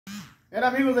Bien,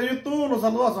 amigos de YouTube, los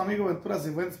saludo a su amigo Venturas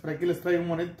y Fuentes. Por aquí les traigo un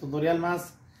bonito tutorial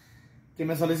más que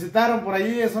me solicitaron por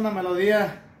allí. Es una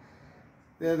melodía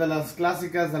de las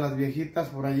clásicas, de las viejitas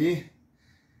por allí.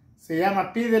 Se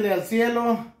llama Pídele al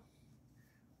Cielo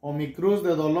o Mi Cruz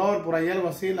de Dolor, por ahí algo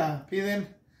así la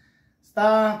piden.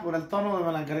 Está por el tono de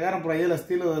me la encargaron por ahí, el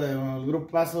estilo del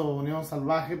grupo Paso Unión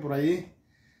Salvaje por allí.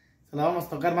 Se la vamos a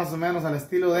tocar más o menos al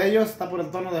estilo de ellos. Está por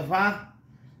el tono de Fa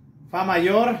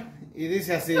mayor y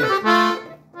dice así.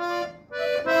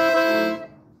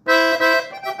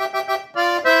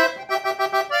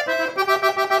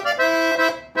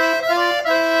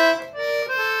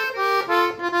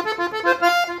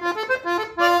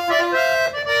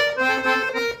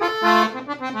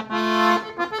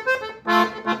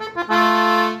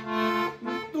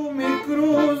 Tú mi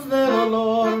cruz de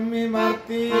dolor, mi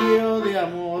martirio de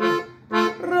amor,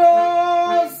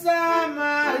 rosa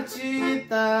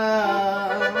marchita.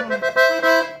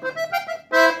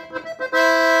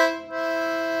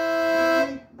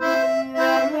 Mi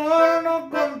amor no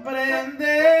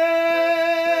comprende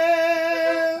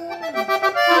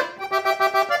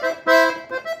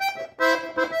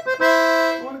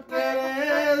porque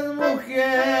eres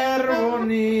mujer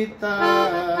bonita.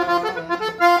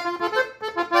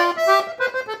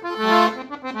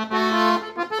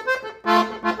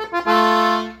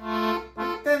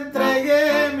 Te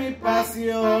entregué mi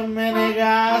pasión, me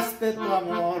negaste tu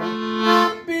amor.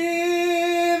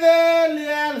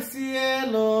 Pídele al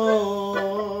cielo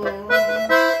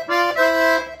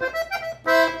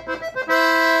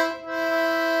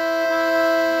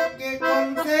que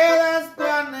concedas tu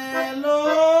anhelo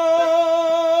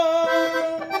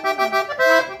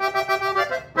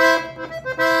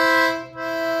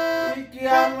y que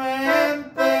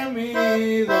aumente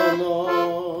mi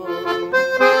dolor.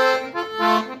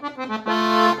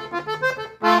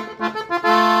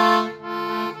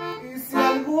 Y si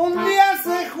algún día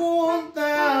se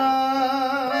juntan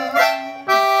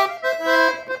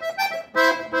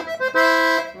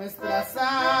nuestras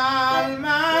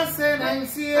almas en el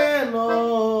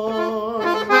cielo,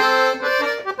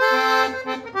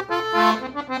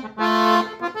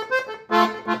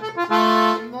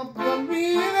 no te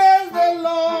olvides del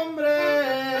hombre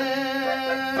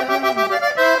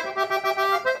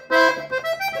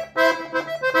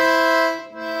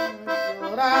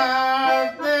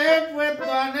llorarte fue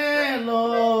tu anhelo.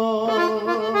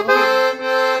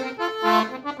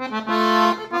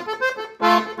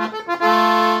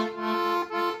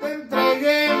 Te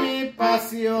entregué mi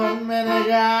pasión, me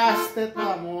negaste tu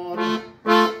amor.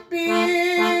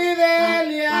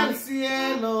 Pídele al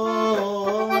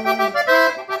cielo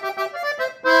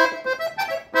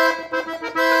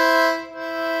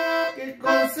que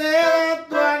conceda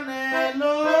tu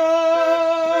anhelo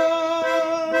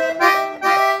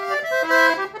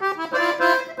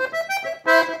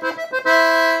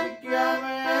y que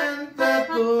aumente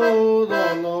tu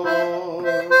dolor.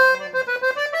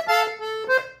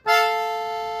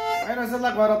 Bueno, esa es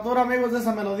la cuadratura, amigos, de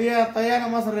esa melodía. Hasta allá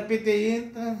nomás se repite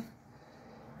y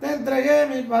te entregué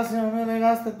mi pasión, me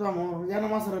negaste tu amor. Ya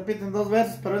nomás se repiten dos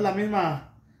veces, pero es la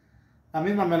misma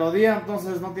melodía,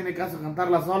 entonces no tiene caso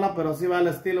cantarla sola, pero sí va el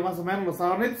estilo más o menos. Los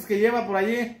adornitos que lleva por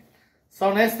allí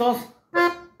son estos.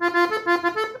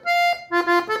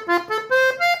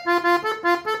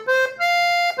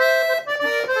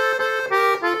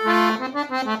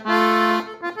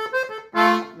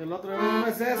 El otro uno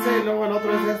es ese y luego el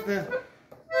otro es este.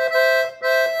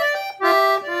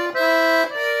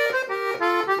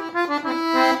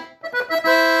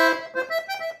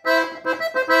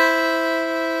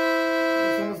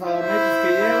 Son los adornitos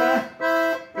que lleva.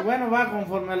 Y bueno, va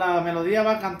conforme la melodía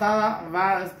va cantada,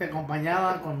 va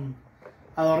acompañada con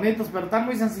adornitos, pero están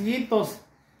muy sencillitos.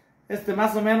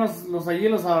 Más o menos los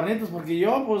adornitos, porque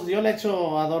yo le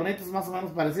echo adornitos más o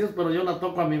menos parecidos, pero yo la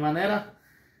toco a mi manera.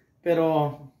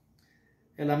 Pero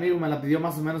el amigo me la pidió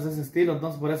más o menos ese estilo,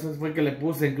 entonces por eso fue que le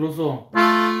puse incluso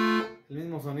el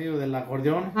mismo sonido del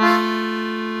acordeón.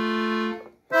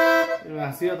 Y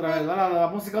así otra vez, ahora la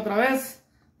música otra vez,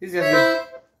 dice así.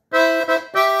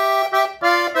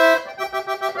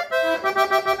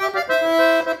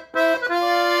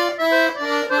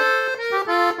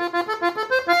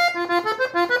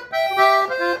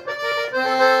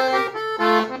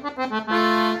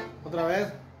 Otra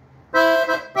vez.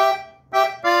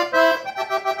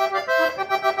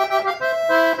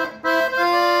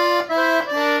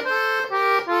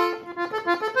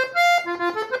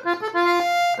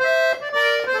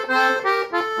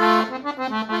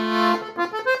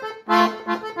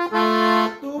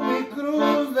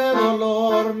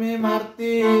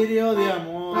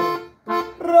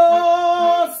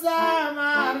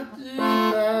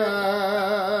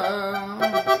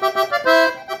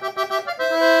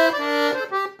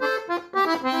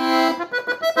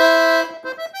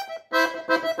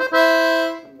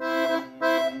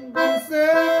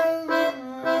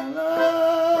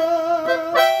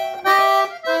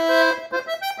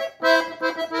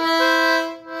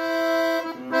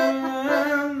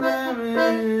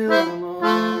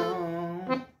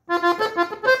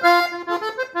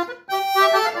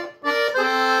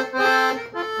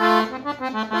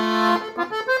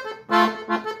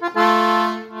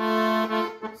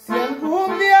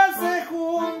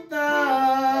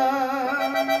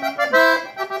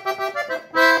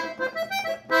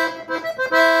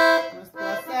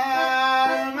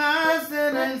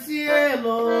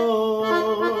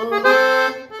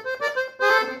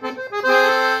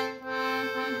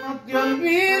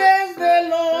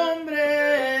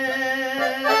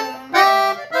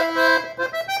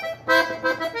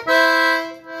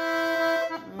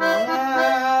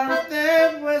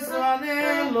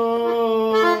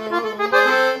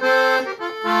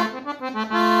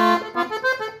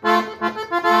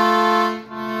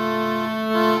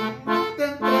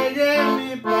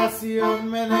 pasión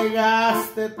me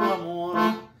negaste tu amor.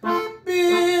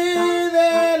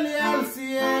 Pídele al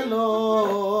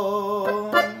cielo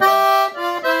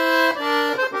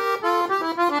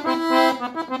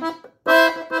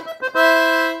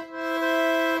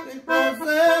y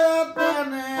conceda tu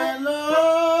anhelo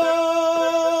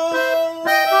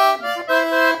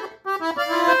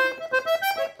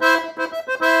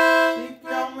y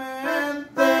que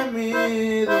aumente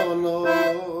mi dolor.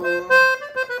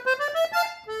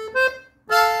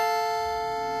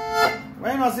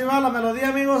 Bueno, así va la melodía,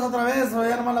 amigos, otra vez.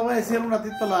 Ya nomás la voy a decir un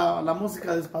ratito la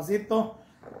música despacito,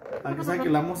 para que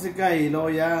saquen la música y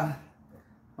luego ya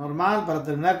normal para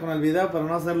terminar con el video, pero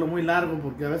no hacerlo muy largo,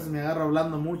 porque a veces me agarro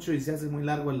hablando mucho y se hace muy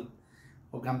largo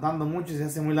o cantando mucho y se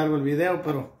hace muy largo el video.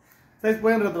 Pero ustedes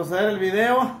pueden retroceder el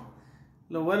video,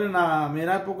 lo vuelven a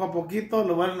mirar poco a poquito,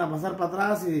 lo vuelven a pasar para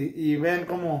atrás y ven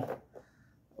cómo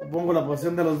pongo la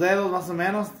posición de los dedos, más o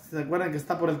menos. Se acuerdan que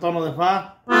está por el tono de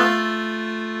fa.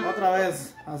 Otra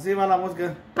vez, así va la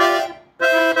música.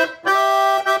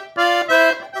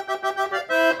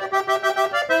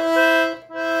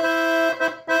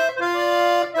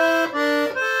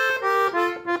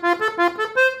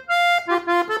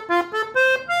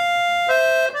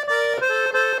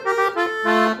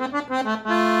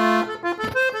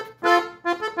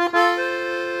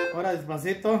 Ahora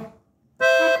despacito.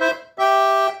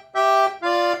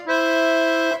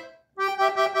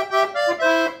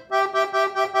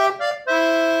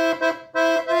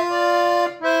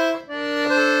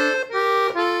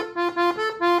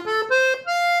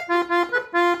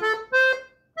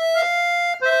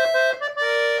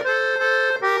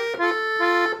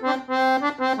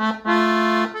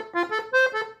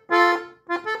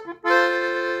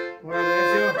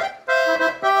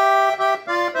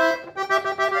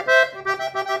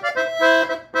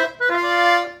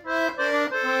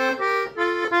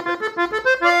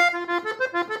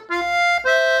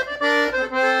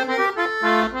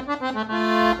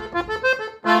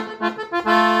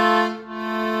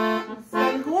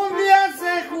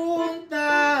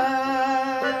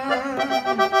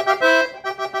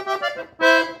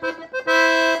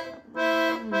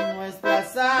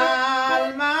 Nuestras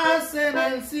almas en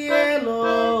el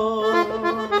cielo,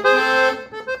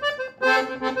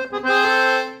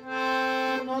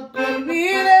 no te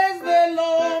olvides del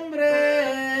hombre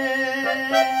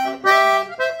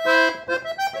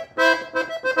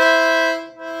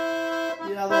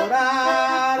y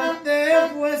adorarte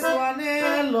fue su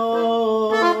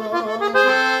anhelo.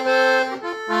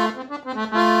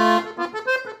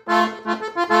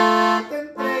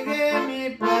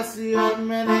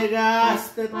 Me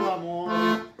negaste tu amor,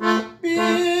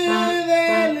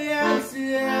 pídele al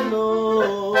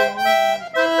cielo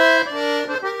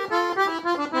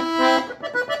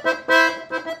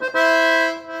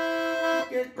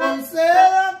que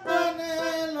conceda tu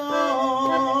anhelo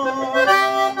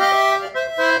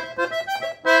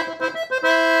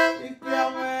y que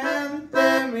aumente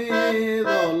mi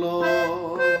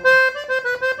dolor.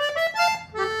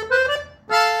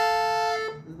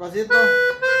 Despacito.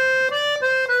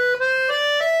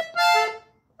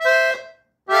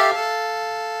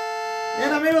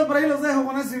 Bien, amigos, por ahí los dejo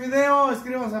con este video.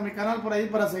 Escríbanse a mi canal por ahí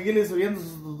para seguirles subiendo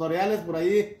sus tutoriales por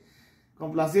ahí.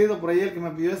 Complacido por ahí el que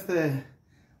me pidió este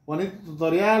bonito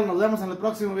tutorial. Nos vemos en el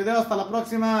próximo video. Hasta la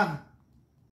próxima.